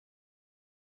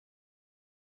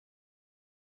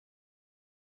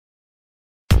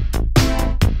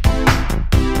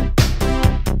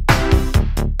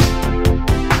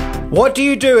What do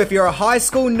you do if you're a high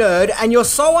school nerd and you're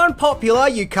so unpopular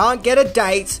you can't get a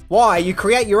date? Why, you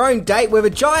create your own date with a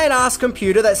giant ass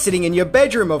computer that's sitting in your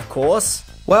bedroom, of course.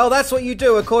 Well, that's what you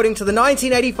do according to the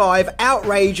 1985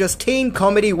 outrageous teen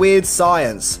comedy Weird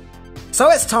Science. So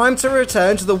it's time to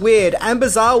return to the weird and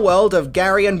bizarre world of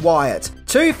Gary and Wyatt,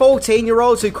 two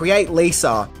 14-year-olds who create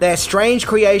Lisa, their strange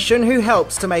creation who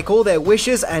helps to make all their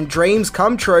wishes and dreams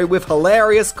come true with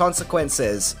hilarious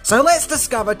consequences. So let's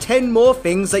discover 10 more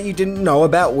things that you didn't know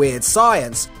about Weird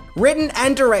Science. Written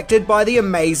and directed by the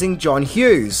amazing John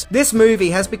Hughes. This movie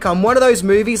has become one of those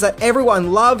movies that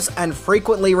everyone loves and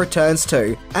frequently returns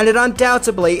to, and it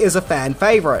undoubtedly is a fan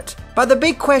favourite. But the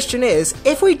big question is,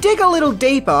 if we dig a little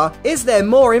deeper, is there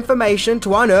more information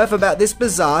to unearth about this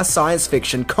bizarre science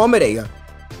fiction comedy?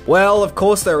 Well, of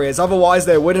course there is, otherwise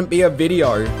there wouldn't be a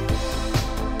video.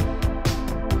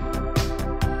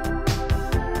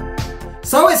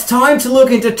 So it's time to look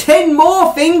into 10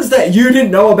 more things that you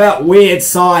didn't know about Weird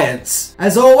Science.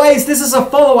 As always, this is a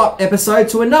follow-up episode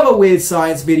to another Weird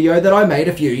Science video that I made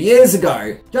a few years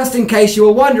ago. Just in case you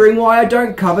were wondering why I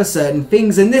don't cover certain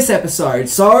things in this episode,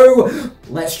 so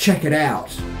let's check it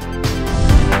out.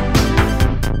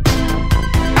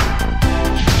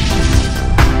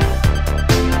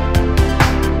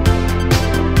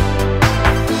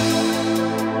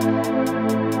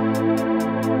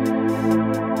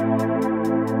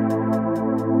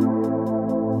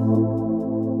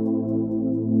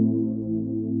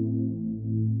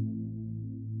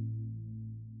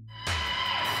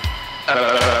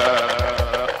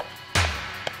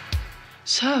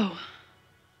 So,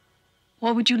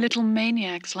 what would you little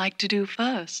maniacs like to do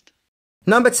first?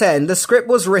 Number 10. The script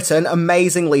was written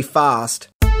amazingly fast.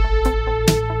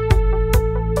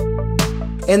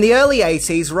 In the early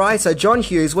 80s, writer John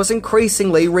Hughes was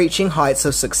increasingly reaching heights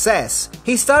of success.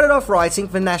 He started off writing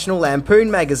for National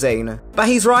Lampoon magazine, but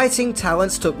his writing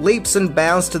talents took leaps and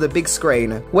bounds to the big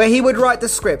screen, where he would write the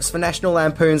scripts for National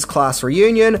Lampoon's Class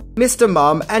Reunion, Mr.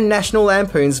 Mum, and National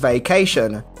Lampoon's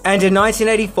Vacation. And in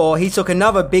 1984, he took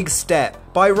another big step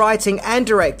by writing and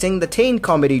directing the teen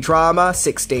comedy drama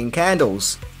 16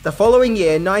 Candles. The following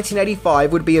year,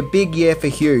 1985, would be a big year for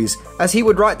Hughes, as he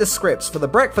would write the scripts for The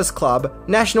Breakfast Club,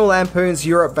 National Lampoon's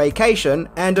Europe Vacation,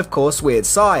 and of course Weird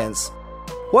Science.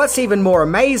 What's even more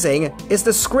amazing is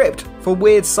the script for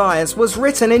Weird Science was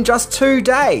written in just 2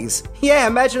 days. Yeah,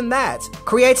 imagine that!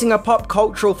 Creating a pop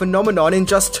cultural phenomenon in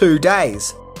just 2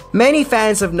 days. Many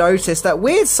fans have noticed that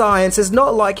Weird Science is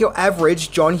not like your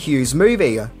average John Hughes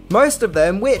movie. Most of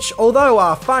them, which, although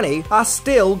are funny, are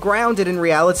still grounded in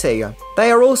reality.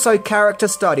 They are also character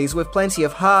studies with plenty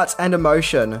of heart and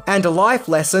emotion, and a life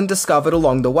lesson discovered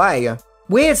along the way.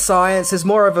 Weird Science is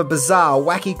more of a bizarre,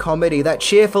 wacky comedy that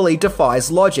cheerfully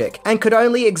defies logic, and could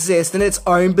only exist in its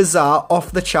own bizarre,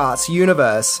 off-the-charts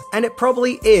universe, and it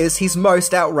probably is his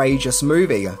most outrageous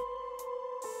movie.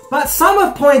 But some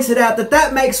have pointed out that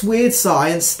that makes Weird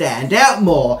Science stand out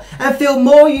more and feel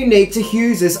more unique to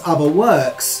Hughes' other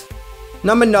works.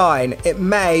 Number 9. It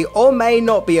may or may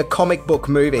not be a comic book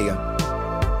movie.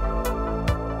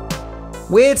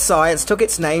 Weird Science took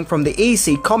its name from the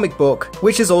EC comic book,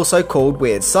 which is also called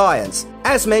Weird Science,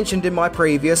 as mentioned in my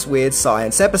previous Weird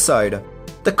Science episode.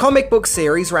 The comic book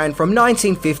series ran from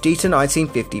 1950 to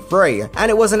 1953,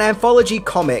 and it was an anthology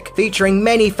comic featuring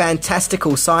many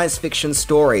fantastical science fiction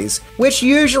stories, which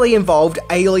usually involved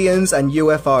aliens and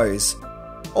UFOs.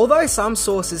 Although some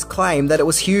sources claim that it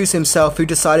was Hughes himself who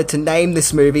decided to name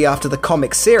this movie after the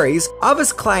comic series,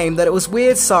 others claim that it was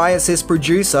Weird Science's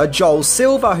producer Joel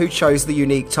Silver who chose the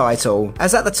unique title,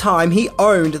 as at the time he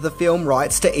owned the film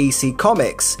rights to EC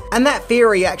Comics. And that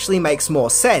theory actually makes more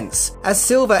sense, as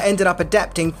Silver ended up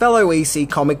adapting fellow EC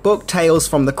comic book Tales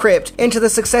from the Crypt into the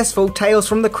successful Tales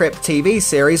from the Crypt TV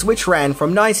series, which ran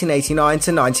from 1989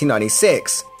 to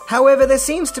 1996. However, there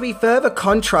seems to be further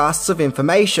contrasts of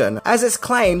information, as it's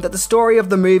claimed that the story of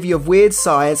the movie of Weird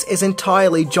Science is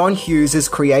entirely John Hughes'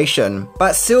 creation.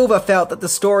 But Silver felt that the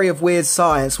story of Weird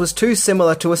Science was too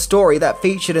similar to a story that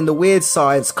featured in the Weird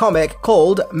Science comic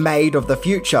called Maid of the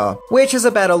Future, which is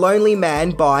about a lonely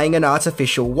man buying an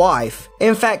artificial wife.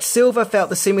 In fact, Silver felt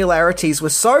the similarities were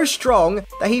so strong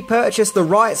that he purchased the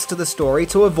rights to the story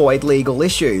to avoid legal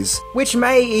issues, which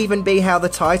may even be how the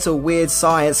title Weird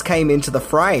Science came into the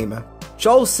frame.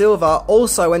 Joel Silver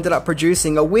also ended up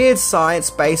producing a Weird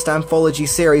Science-based anthology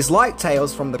series like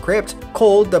Tales from the Crypt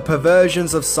called The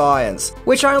Perversions of Science,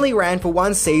 which only ran for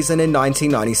 1 season in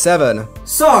 1997.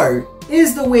 So,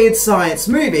 is the Weird Science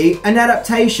movie an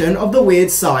adaptation of the Weird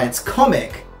Science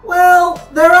comic? Well,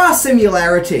 there are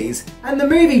similarities, and the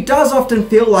movie does often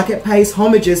feel like it pays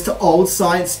homages to old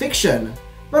science fiction.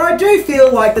 But I do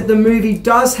feel like that the movie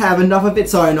does have enough of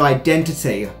its own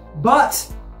identity.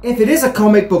 But if it is a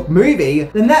comic book movie,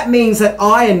 then that means that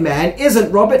Iron Man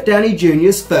isn't Robert Downey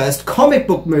Jr.'s first comic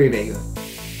book movie.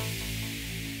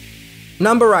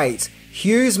 Number 8.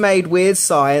 Hughes made Weird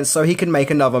Science so he can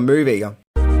make another movie.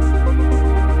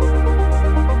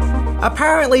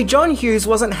 Apparently, John Hughes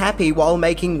wasn't happy while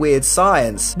making Weird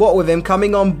Science, what with him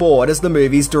coming on board as the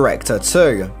movie's director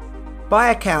too.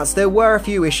 By accounts, there were a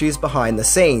few issues behind the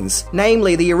scenes,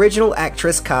 namely the original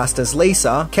actress cast as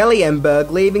Lisa, Kelly Emberg,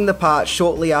 leaving the part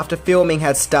shortly after filming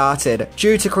had started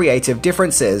due to creative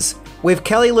differences, with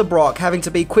Kelly LeBrock having to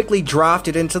be quickly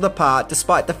drafted into the part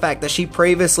despite the fact that she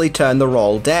previously turned the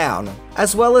role down,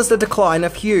 as well as the decline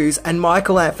of Hughes and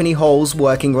Michael Anthony Hall's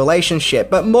working relationship,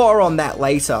 but more on that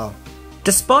later.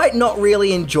 Despite not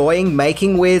really enjoying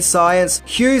making Weird Science,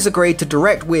 Hughes agreed to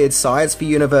direct Weird Science for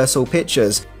Universal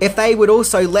Pictures if they would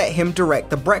also let him direct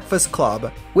The Breakfast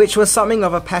Club, which was something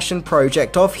of a passion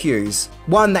project of Hughes,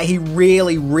 one that he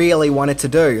really wanted to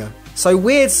do. So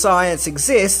Weird Science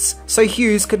exists so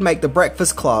Hughes could make The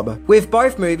Breakfast Club, with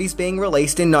both movies being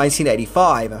released in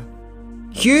 1985.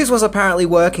 Hughes was apparently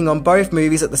working on both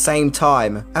movies at the same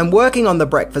time, and working on The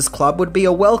Breakfast Club would be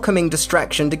a welcoming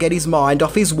distraction to get his mind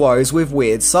off his woes with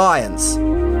Weird Science.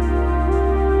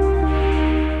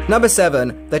 Number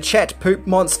 7. The Chet Poop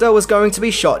Monster was going to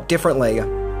be shot differently.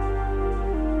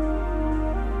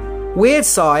 Weird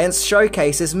Science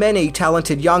showcases many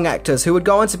talented young actors who would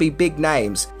go on to be big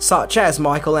names, such as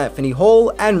Michael Anthony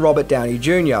Hall and Robert Downey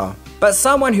Jr. But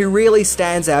someone who really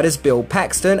stands out is Bill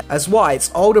Paxton as White's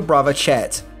older brother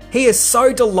Chet. He is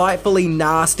so delightfully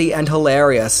nasty and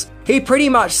hilarious. He pretty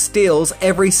much steals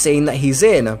every scene that he's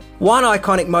in. One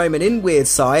iconic moment in Weird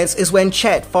Science is when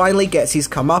Chet finally gets his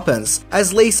comeuppance,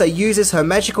 as Lisa uses her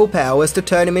magical powers to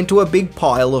turn him into a big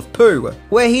pile of poo,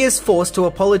 where he is forced to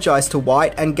apologise to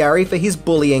White and Gary for his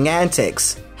bullying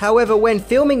antics. However, when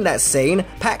filming that scene,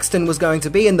 Paxton was going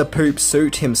to be in the poop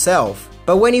suit himself.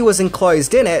 But when he was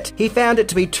enclosed in it, he found it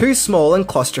to be too small and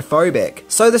claustrophobic,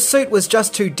 so the suit was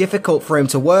just too difficult for him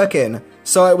to work in.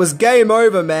 So it was game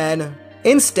over, man.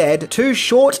 Instead, 2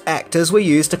 short actors were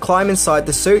used to climb inside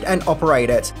the suit and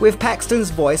operate it, with Paxton's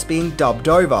voice being dubbed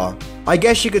over. I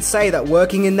guess you could say that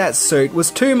working in that suit was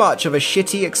too much of a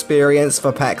shitty experience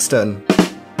for Paxton.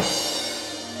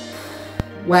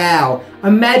 Wow,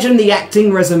 imagine the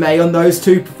acting resume on those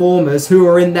 2 performers who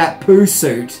were in that poo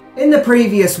suit. In the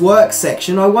previous work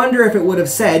section, I wonder if it would have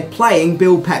said playing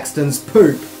Bill Paxton's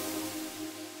poop.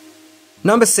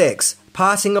 Number 6.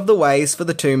 Parting of the ways for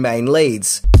the 2 main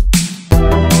leads.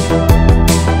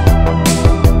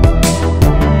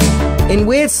 In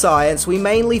Weird Science, we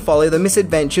mainly follow the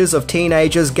misadventures of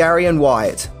teenagers Gary and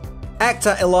Wyatt.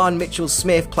 Actor Elan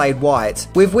Mitchell-Smith played White,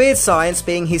 with Weird Science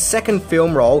being his second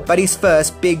film role but his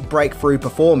first big breakthrough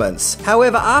performance.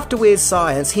 However, after Weird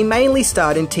Science, he mainly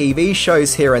starred in TV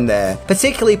shows here and there,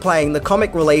 particularly playing the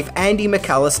comic relief Andy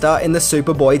McAllister in the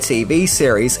Superboy TV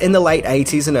series in the late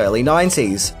 80s and early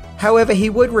 90s. However, he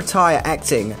would retire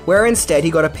acting, where instead he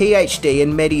got a PhD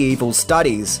in medieval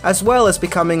studies, as well as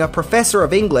becoming a professor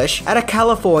of English at a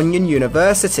Californian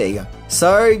university.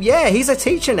 So yeah, he's a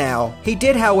teacher now. He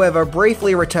did, however,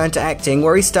 briefly return to acting,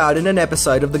 where he starred in an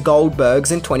episode of The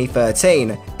Goldbergs in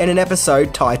 2013, in an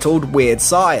episode titled Weird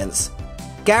Science.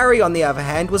 Gary, on the other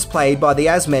hand, was played by the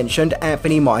as-mentioned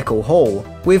Anthony Michael Hall,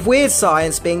 with Weird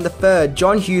Science being the 3rd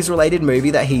John Hughes-related movie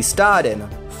that he starred in.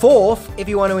 4th, if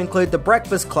you want to include The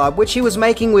Breakfast Club, which he was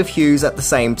making with Hughes at the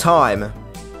same time.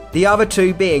 The other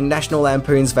 2 being National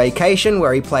Lampoon's Vacation,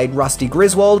 where he played Rusty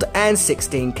Griswold, and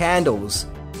 16 Candles.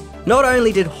 Not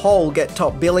only did Hall get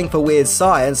top billing for Weird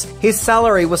Science, his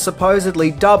salary was supposedly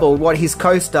double what his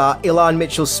co-star Elan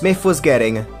Mitchell-Smith was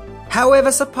getting.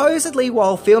 However, supposedly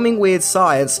while filming Weird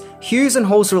Science, Hughes and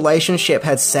Hall's relationship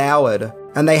had soured,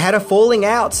 and they had a falling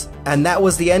out, and that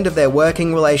was the end of their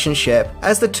working relationship,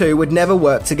 as the 2 would never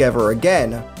work together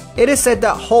again. It is said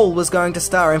that Hall was going to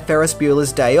star in Ferris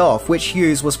Bueller's Day Off, which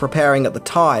Hughes was preparing at the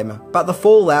time, but the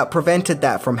fallout prevented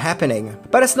that from happening.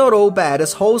 But it's not all bad,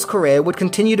 as Hall's career would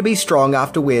continue to be strong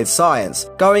after Weird Science,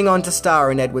 going on to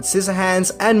star in Edward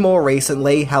Scissorhands and more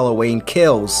recently Halloween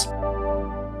Kills.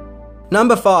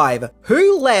 Number 5.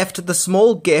 Who left the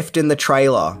small gift in the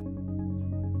trailer?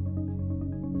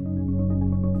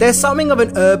 There's something of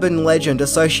an urban legend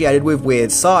associated with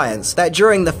Weird Science, that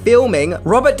during the filming,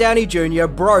 Robert Downey Jr.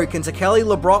 broke into Kelly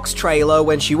LeBrock's trailer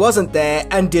when she wasn't there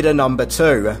and did a number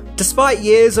 2. Despite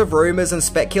years of rumours and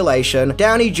speculation,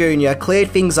 Downey Jr. cleared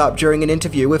things up during an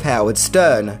interview with Howard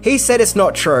Stern. He said it's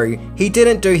not true, he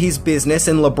didn't do his business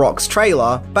in LeBrock's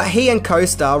trailer, but he and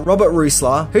co-star Robert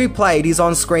Rusler, who played his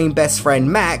on-screen best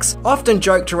friend Max, often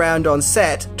joked around on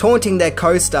set, taunting their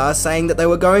co-star saying that they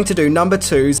were going to do number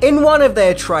 2s in one of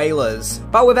their trailers,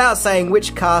 but without saying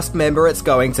which cast member it's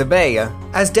going to be,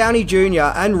 as Downey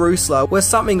Jr. and Rusler were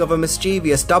something of a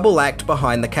mischievous double act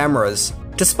behind the cameras.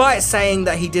 Despite saying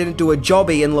that he didn't do a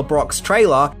jobby in LeBrock's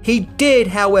trailer, he did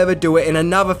however do it in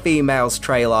another female's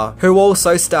trailer, who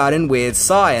also starred in Weird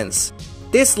Science.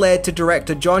 This led to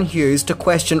director John Hughes to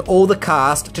question all the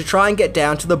cast to try and get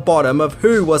down to the bottom of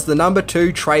who was the number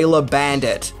 2 trailer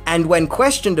bandit, and when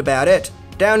questioned about it,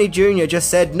 Downey Jr. just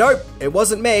said, "Nope, it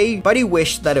wasn't me," but he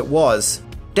wished that it was.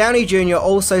 Downey Jr.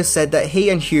 also said that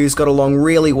he and Hughes got along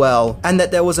really well, and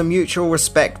that there was a mutual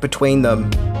respect between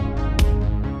them.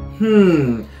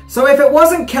 So if it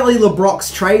wasn't Kelly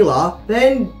LeBrock's trailer,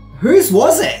 then whose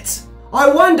was it? I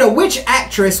wonder which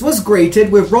actress was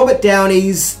greeted with Robert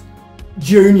Downey's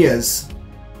Juniors.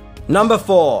 Number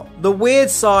 4. The Weird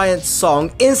Science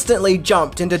song instantly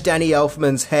jumped into Danny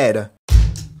Elfman's head.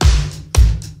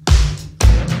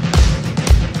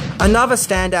 Another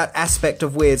standout aspect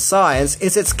of Weird Science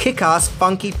is its kick-ass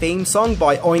funky theme song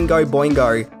by Oingo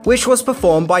Boingo, which was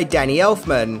performed by Danny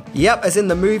Elfman, yep, as in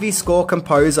the movie score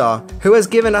composer, who has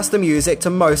given us the music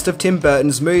to most of Tim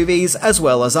Burton's movies as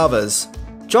well as others.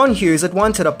 John Hughes had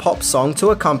wanted a pop song to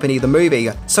accompany the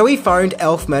movie, so he phoned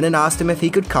Elfman and asked him if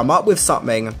he could come up with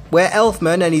something, where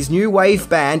Elfman and his new wave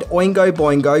band Oingo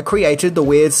Boingo created the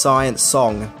Weird Science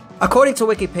song. According to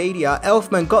Wikipedia,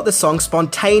 Elfman got the song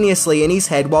spontaneously in his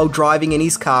head while driving in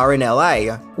his car in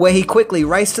LA, where he quickly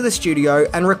raced to the studio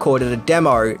and recorded a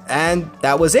demo, and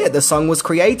that was it, the song was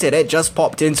created, it just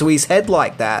popped into his head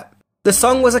like that. The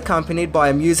song was accompanied by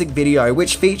a music video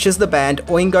which features the band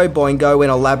Oingo Boingo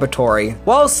in a laboratory,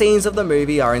 while scenes of the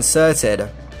movie are inserted.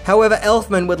 However,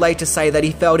 Elfman would later say that he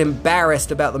felt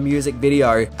embarrassed about the music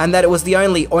video, and that it was the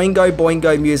only Oingo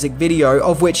Boingo music video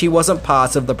of which he wasn't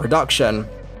part of the production.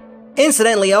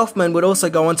 Incidentally, Elfman would also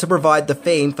go on to provide the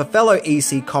theme for fellow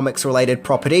EC Comics related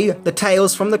property, the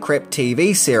Tales from the Crypt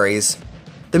TV series.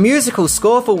 The musical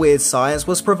score for Weird Science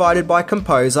was provided by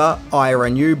composer Ira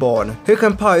Newborn, who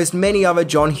composed many other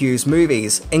John Hughes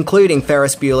movies, including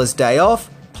Ferris Bueller's Day Off,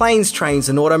 Planes, Trains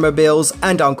and Automobiles,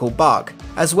 and Uncle Buck,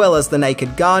 as well as The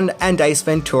Naked Gun and Ace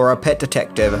Ventura: Pet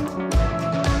Detective.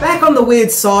 Back on the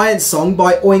Weird Science song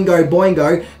by Oingo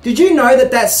Boingo, did you know that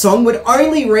that song would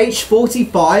only reach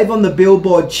 45 on the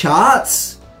Billboard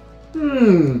charts?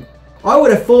 I would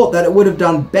have thought that it would have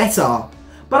done better,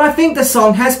 but I think the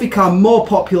song has become more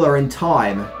popular in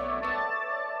time.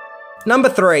 Number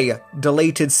 3.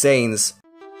 Deleted scenes.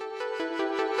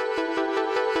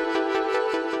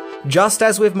 Just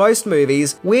as with most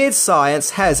movies, Weird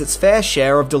Science has its fair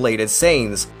share of deleted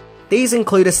scenes. These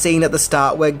include a scene at the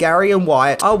start where Gary and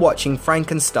Wyatt are watching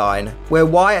Frankenstein, where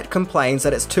Wyatt complains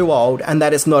that it's too old and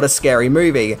that it's not a scary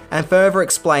movie, and further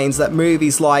explains that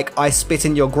movies like I Spit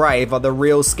in Your Grave are the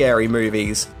real scary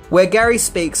movies, where Gary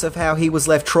speaks of how he was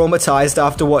left traumatized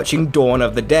after watching Dawn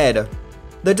of the Dead.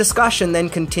 The discussion then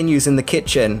continues in the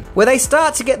kitchen, where they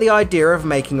start to get the idea of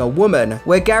making a woman,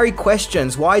 where Gary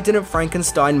questions why didn't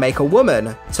Frankenstein make a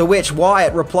woman, to which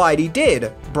Wyatt replied he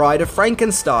did, Bride of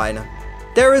Frankenstein.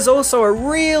 There is also a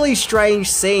really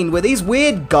strange scene where these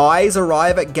weird guys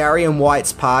arrive at Gary and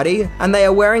Wyatt's party, and they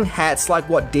are wearing hats like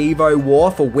what Devo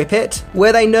wore for Whip It,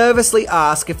 where they nervously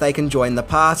ask if they can join the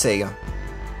party.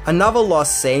 Another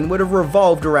lost scene would have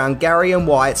revolved around Gary and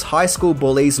Wyatt's high school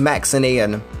bullies Max and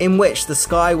Ian, in which the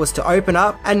sky was to open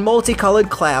up and multicolored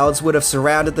clouds would have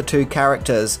surrounded the two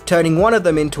characters, turning one of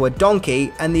them into a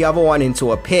donkey and the other one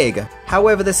into a pig.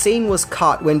 However, the scene was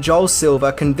cut when Joel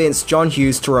Silver convinced John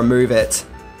Hughes to remove it.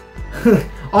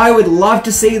 I would love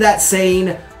to see that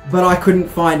scene, but I couldn't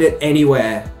find it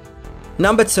anywhere.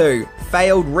 Number 2.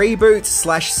 Failed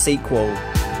reboot/sequel.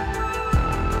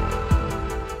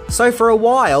 So for a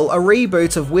while, a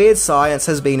reboot of Weird Science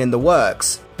has been in the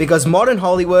works, because modern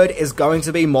Hollywood is going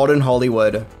to be modern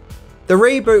Hollywood. The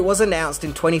reboot was announced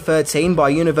in 2013 by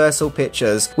Universal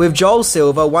Pictures, with Joel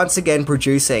Silver once again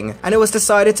producing, and it was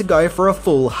decided to go for a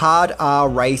full hard R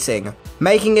rating,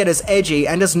 making it as edgy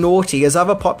and as naughty as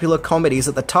other popular comedies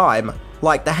at the time,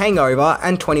 like The Hangover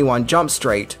and 21 Jump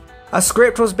Street. A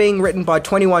script was being written by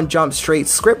 21 Jump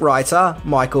Street's scriptwriter,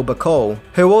 Michael Bacall,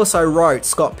 who also wrote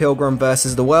Scott Pilgrim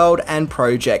vs. the World and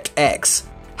Project X.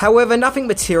 However, nothing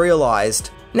materialised.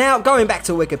 Now, going back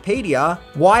to Wikipedia,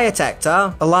 Wyatt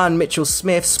actor Alan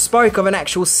Mitchell-Smith spoke of an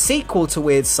actual sequel to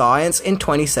Weird Science in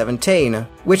 2017,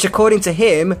 which according to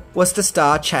him was to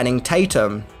star Channing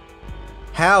Tatum.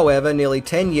 However, nearly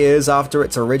 10 years after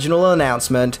its original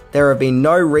announcement, there have been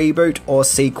no reboot or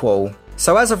sequel.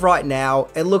 So as of right now,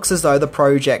 it looks as though the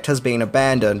project has been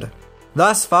abandoned.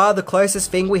 Thus far, the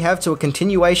closest thing we have to a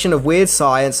continuation of Weird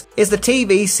Science is the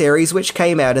TV series which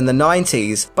came out in the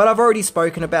 90s, but I've already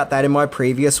spoken about that in my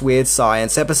previous Weird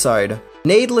Science episode.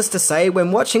 Needless to say,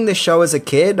 when watching this show as a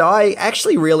kid, I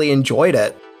actually really enjoyed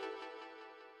it.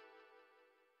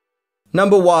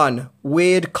 Number 1.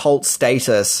 Weird cult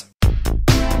status.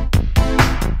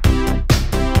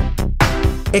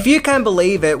 If you can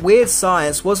believe it, Weird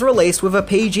Science was released with a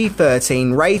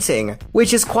PG-13 rating,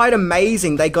 which is quite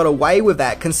amazing they got away with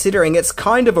that considering it's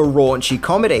kind of a raunchy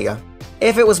comedy.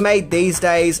 If it was made these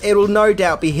days, it'll no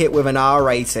doubt be hit with an R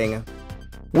rating.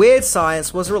 Weird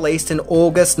Science was released in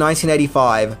August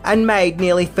 1985 and made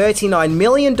nearly $39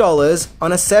 million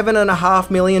on a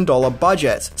 $7.5 million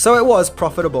budget, so it was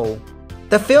profitable.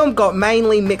 The film got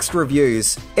mainly mixed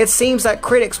reviews. It seems that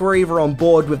critics were either on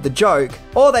board with the joke,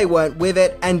 or they weren't with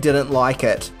it and didn't like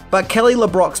it. But Kelly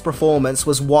LeBrock's performance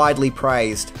was widely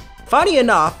praised. Funny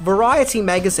enough, Variety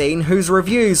magazine, whose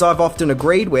reviews I've often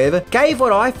agreed with, gave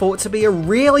what I thought to be a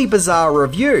really bizarre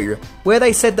review, where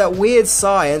they said that Weird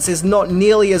Science is not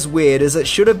nearly as weird as it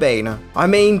should have been. I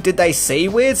mean, did they see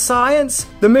Weird Science?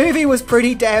 The movie was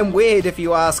pretty damn weird if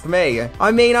you ask me.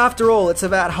 I mean, after all, it's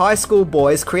about high school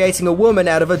boys creating a woman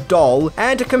out of a doll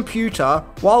and a computer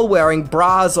while wearing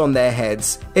bras on their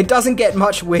heads. It doesn't get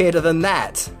much weirder than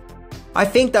that. I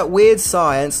think that Weird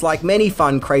Science, like many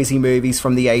fun crazy movies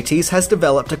from the 80s, has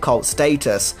developed a cult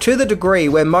status, to the degree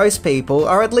where most people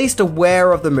are at least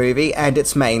aware of the movie and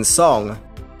its main song.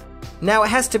 Now, it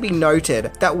has to be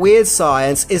noted that Weird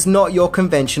Science is not your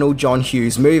conventional John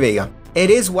Hughes movie. It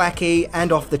is wacky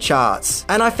and off the charts,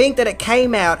 and I think that it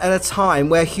came out at a time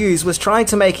where Hughes was trying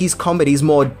to make his comedies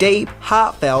more deep,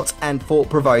 heartfelt and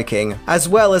thought-provoking, as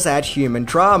well as add human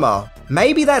drama.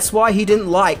 Maybe that's why he didn't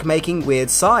like making Weird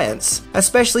Science,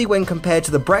 especially when compared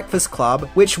to The Breakfast Club,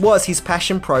 which was his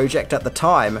passion project at the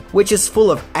time, which is full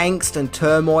of angst and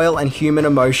turmoil and human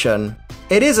emotion.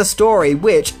 It is a story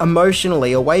which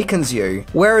emotionally awakens you,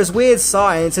 whereas Weird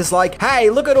Science is like, hey,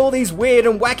 look at all these weird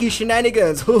and wacky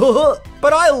shenanigans,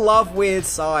 but I love Weird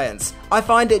Science. I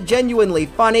find it genuinely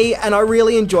funny and I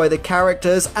really enjoy the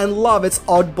characters and love its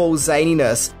oddball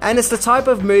zaniness, and it's the type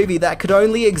of movie that could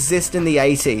only exist in the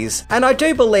 80s, and I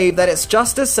do believe that it's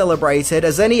just as celebrated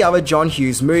as any other John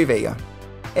Hughes movie.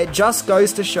 It just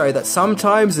goes to show that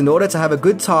sometimes in order to have a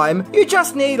good time, you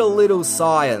just need a little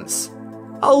science.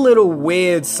 A little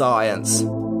weird science.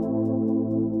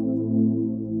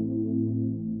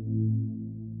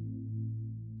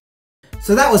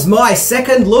 So that was my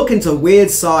second look into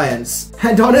Weird Science.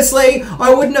 And honestly,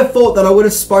 I wouldn't have thought that I would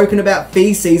have spoken about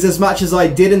feces as much as I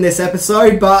did in this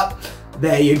episode, but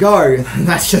there you go.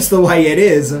 That's just the way it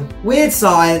is. Weird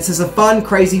Science is a fun,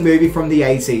 crazy movie from the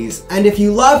 80s, and if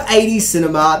you love 80s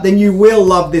cinema, then you will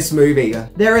love this movie.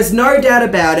 There is no doubt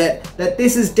about it that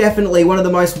this is definitely one of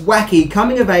the most wacky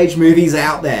coming-of-age movies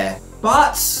out there.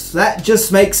 But that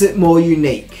just makes it more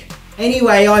unique.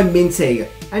 Anyway, I'm Minty,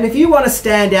 and if you want to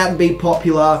stand out and be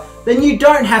popular, then you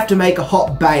don't have to make a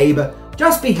hot babe.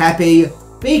 Just be happy,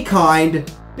 be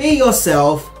kind, be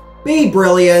yourself, be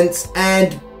brilliant,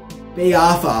 and be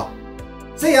Arthur.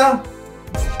 See ya!